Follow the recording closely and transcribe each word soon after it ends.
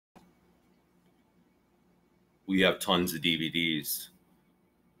we have tons of DVDs.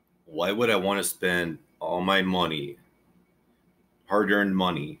 Why would I want to spend all my money, hard-earned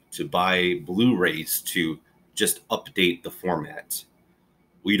money, to buy Blu-rays to just update the format?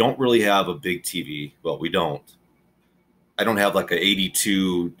 We don't really have a big TV. Well, we don't. I don't have like an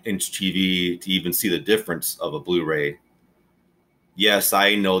 82-inch TV to even see the difference of a Blu-ray. Yes,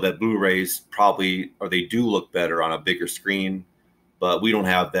 I know that Blu-rays probably, or they do look better on a bigger screen, but we don't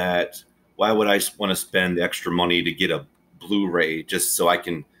have that. Why would I want to spend the extra money to get a Blu-ray just so I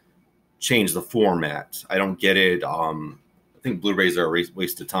can change the format? I don't get it. I think Blu-rays are a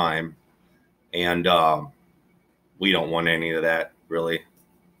waste of time, and we don't want any of that, really.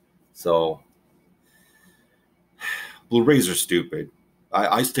 So Blu-rays are stupid.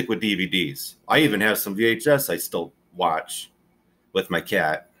 I stick with DVDs. I even have some VHS I still watch with my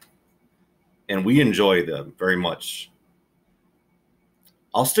cat, and we enjoy them very much.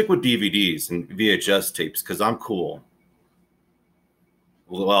 I'll stick with DVDs and VHS tapes because I'm cool.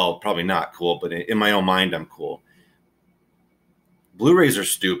 Well, probably not cool, but in my own mind, I'm cool. Blu-rays are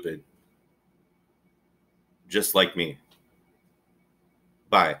stupid, just like me.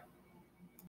 Bye.